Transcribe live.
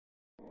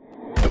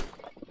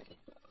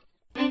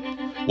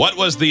What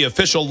was the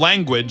official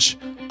language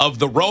of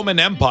the Roman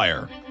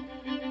Empire?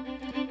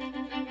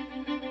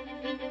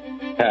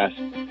 Pass.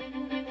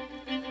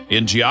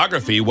 In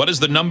geography, what is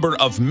the number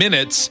of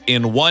minutes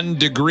in 1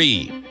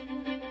 degree?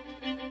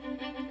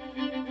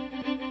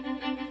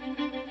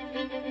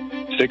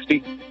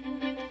 60.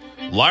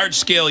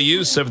 Large-scale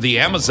use of the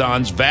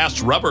Amazon's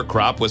vast rubber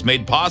crop was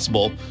made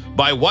possible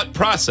by what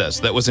process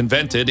that was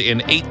invented in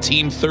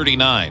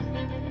 1839?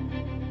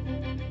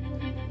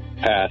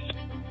 Pass.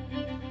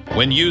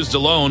 When used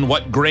alone,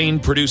 what grain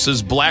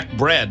produces black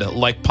bread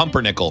like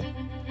pumpernickel?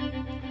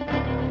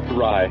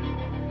 Rye.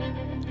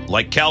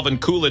 Like Calvin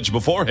Coolidge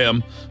before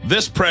him,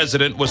 this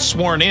president was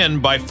sworn in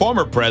by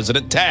former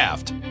President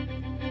Taft.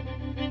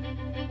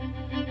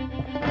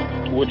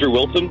 Woodrow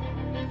Wilson.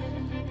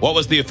 What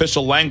was the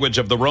official language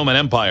of the Roman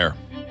Empire?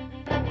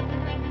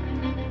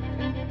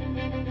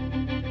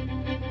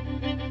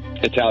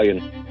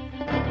 Italian.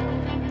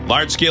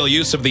 Large-scale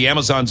use of the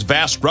Amazon's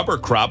vast rubber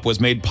crop was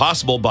made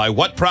possible by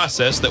what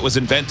process that was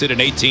invented in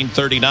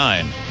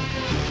 1839?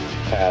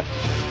 Pass.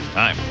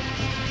 Time.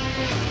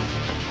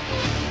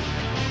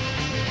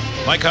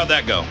 Mike, how'd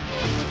that go?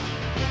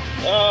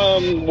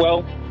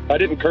 Well, I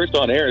didn't curse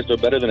on air, so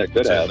better than it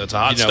could have. That's a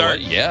hot You know start.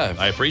 what? Yeah.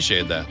 I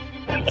appreciate that.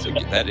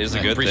 That is a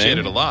good thing. Appreciate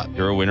it a lot.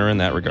 You're a winner in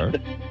that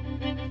regard.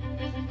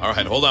 All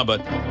right, hold on,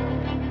 bud.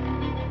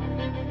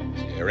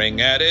 Staring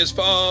at his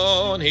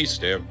phone, he's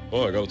staring.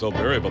 Oh, I gotta tell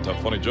Barry about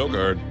that funny joke I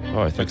heard.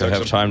 Oh, I think I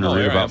have time to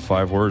read about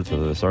 5 words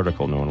of this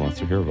article no one wants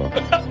to hear about.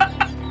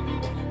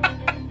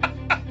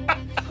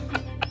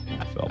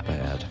 I felt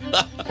bad.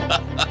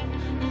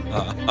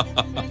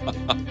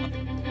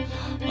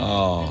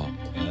 Oh,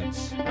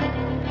 that's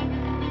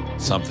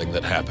something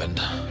that happened.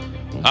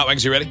 Hot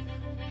Wings, you ready?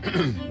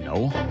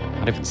 No,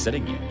 not even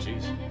sitting yet.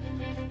 Jeez.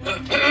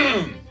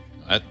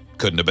 That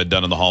couldn't have been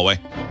done in the hallway.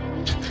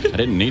 I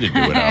didn't need to do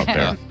it out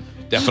there.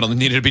 Definitely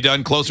needed to be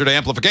done closer to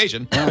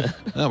amplification.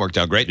 That worked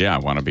out great. Yeah, I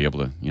want to be able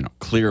to,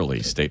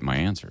 clearly state my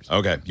answers.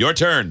 Okay, your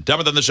turn.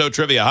 Dumber Than the Show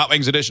trivia. Hot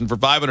Wings edition for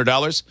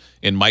 $500.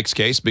 In Mike's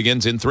case,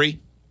 begins in 3,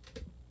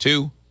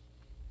 2,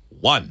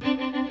 1.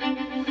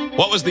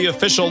 What was the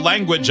official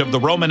language of the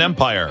Roman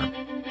Empire?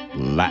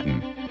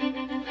 Latin.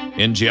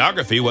 In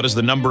geography, what is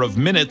the number of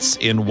minutes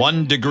in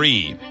 1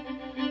 degree?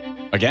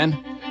 Again?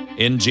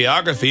 In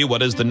geography,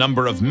 what is the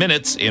number of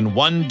minutes in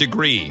 1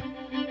 degree?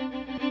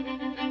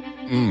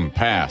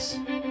 Pass.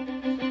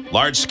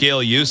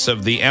 Large-scale use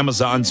of the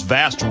Amazon's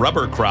vast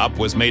rubber crop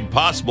was made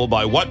possible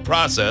by what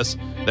process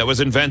that was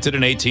invented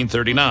in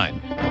 1839?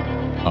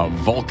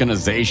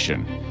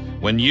 Vulcanization.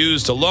 When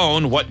used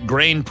alone, what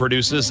grain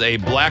produces a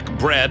black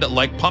bread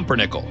like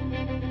pumpernickel?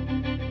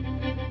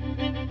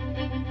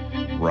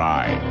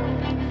 Rye.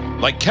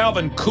 Like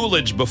Calvin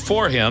Coolidge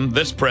before him,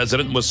 this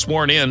president was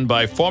sworn in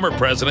by former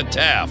President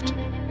Taft.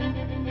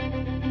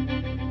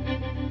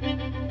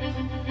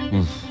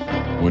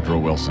 Woodrow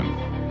Wilson.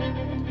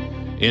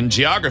 In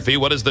geography,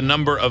 what is the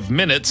number of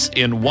minutes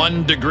in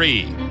 1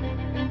 degree?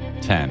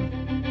 10.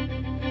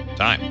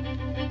 Time.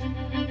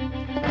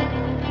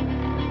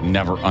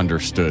 Never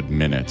understood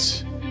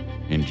minutes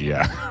in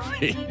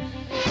geography.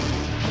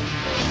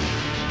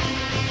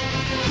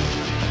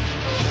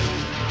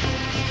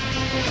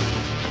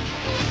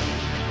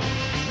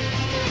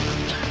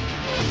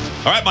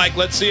 All right, Mike,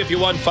 let's see if you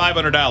won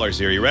 $500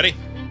 here. You ready?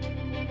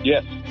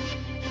 Yes.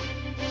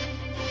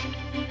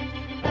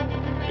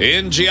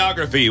 In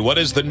geography, what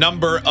is the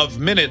number of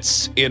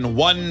minutes in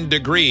 1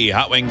 degree?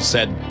 Hot Wings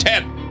said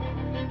 10.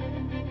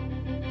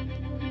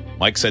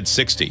 Mike said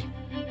 60.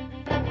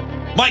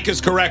 Mike is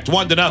correct,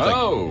 1-0.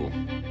 Oh.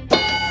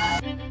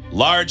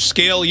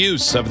 Large-scale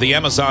use of the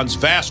Amazon's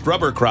vast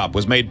rubber crop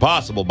was made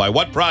possible by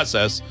what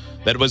process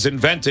that was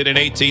invented in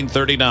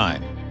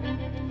 1839?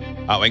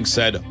 Hot Wings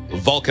said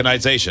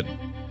vulcanization.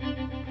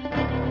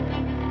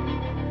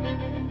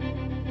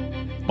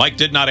 Mike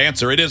did not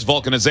answer. It is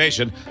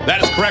vulcanization.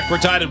 That is correct. We're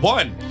tied at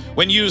 1.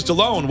 When used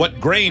alone,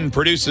 what grain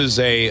produces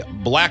a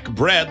black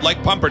bread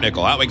like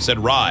pumpernickel? Hot Wings said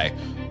rye.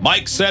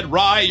 Mike said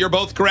rye. You're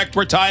both correct.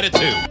 We're tied at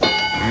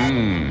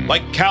 2.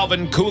 Like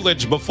Calvin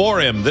Coolidge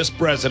before him, this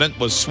president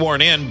was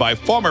sworn in by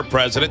former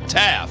President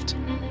Taft.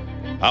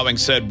 Hot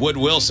Wings said Wood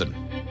Wilson.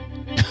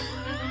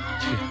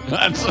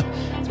 That's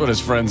what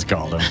his friends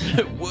called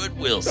him. Wood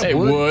Wilson. Hey,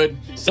 Wood.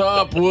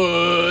 Sup,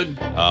 Wood?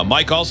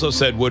 Mike also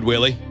said Wood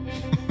Willie.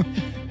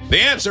 The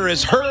answer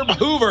is Herb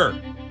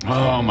Hoover.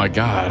 Oh, my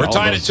God. We're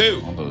tied at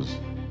 2. All those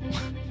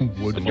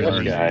Wood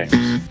guy.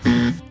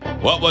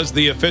 What was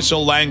the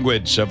official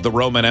language of the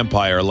Roman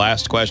Empire?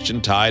 Last question,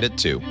 tied at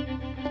 2.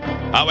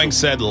 Hot Wings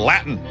said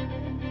Latin.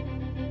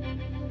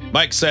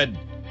 Mike said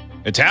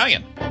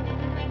Italian.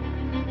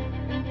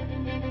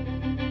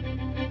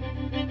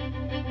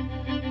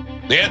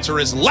 The answer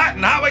is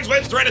Latin. Hot Wings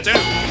wins 3-2.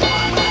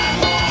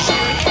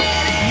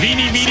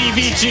 Vini, vidi,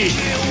 vici.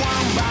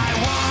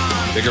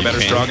 Bigger,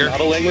 better, stronger. Not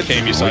a language.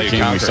 Came, you saw, you We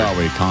conquered. saw,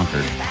 we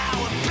conquered.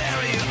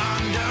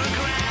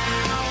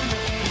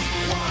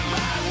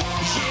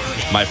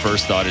 My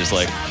first thought is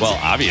like, well,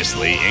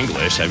 obviously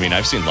English. I mean,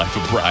 I've seen Life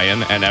of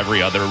Brian and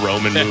every other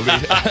Roman movie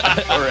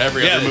or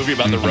every other movie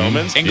about the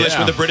Romans. English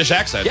with a British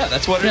accent. Yeah,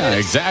 that's what it Yeah,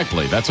 is.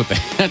 exactly. That's what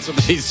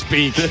they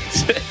speak.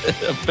 It's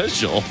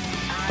official.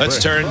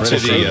 Let's turn to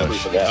the.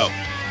 Oh.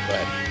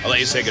 I'll let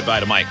you say goodbye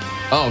to Mike.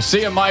 Oh,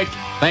 see you, Mike.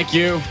 Thank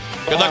you.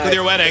 Good luck with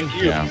your wedding.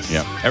 Yeah.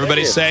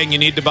 Everybody's saying you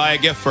need to buy a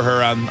gift for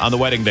her on the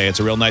wedding day. It's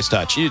a real nice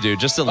touch. You do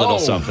just a little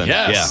something.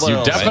 Yes, Yeah.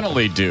 you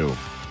definitely do.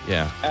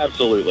 Yeah.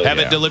 Absolutely. Have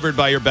it delivered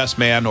by your best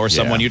man or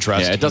someone you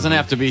trust. Yeah, it doesn't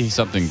have to be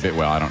something big.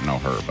 Well, I don't know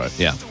her, but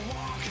Yeah.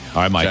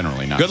 All right, Mike.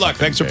 generally not. Good luck.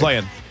 something Thanks for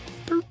big.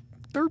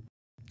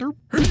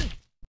 playing.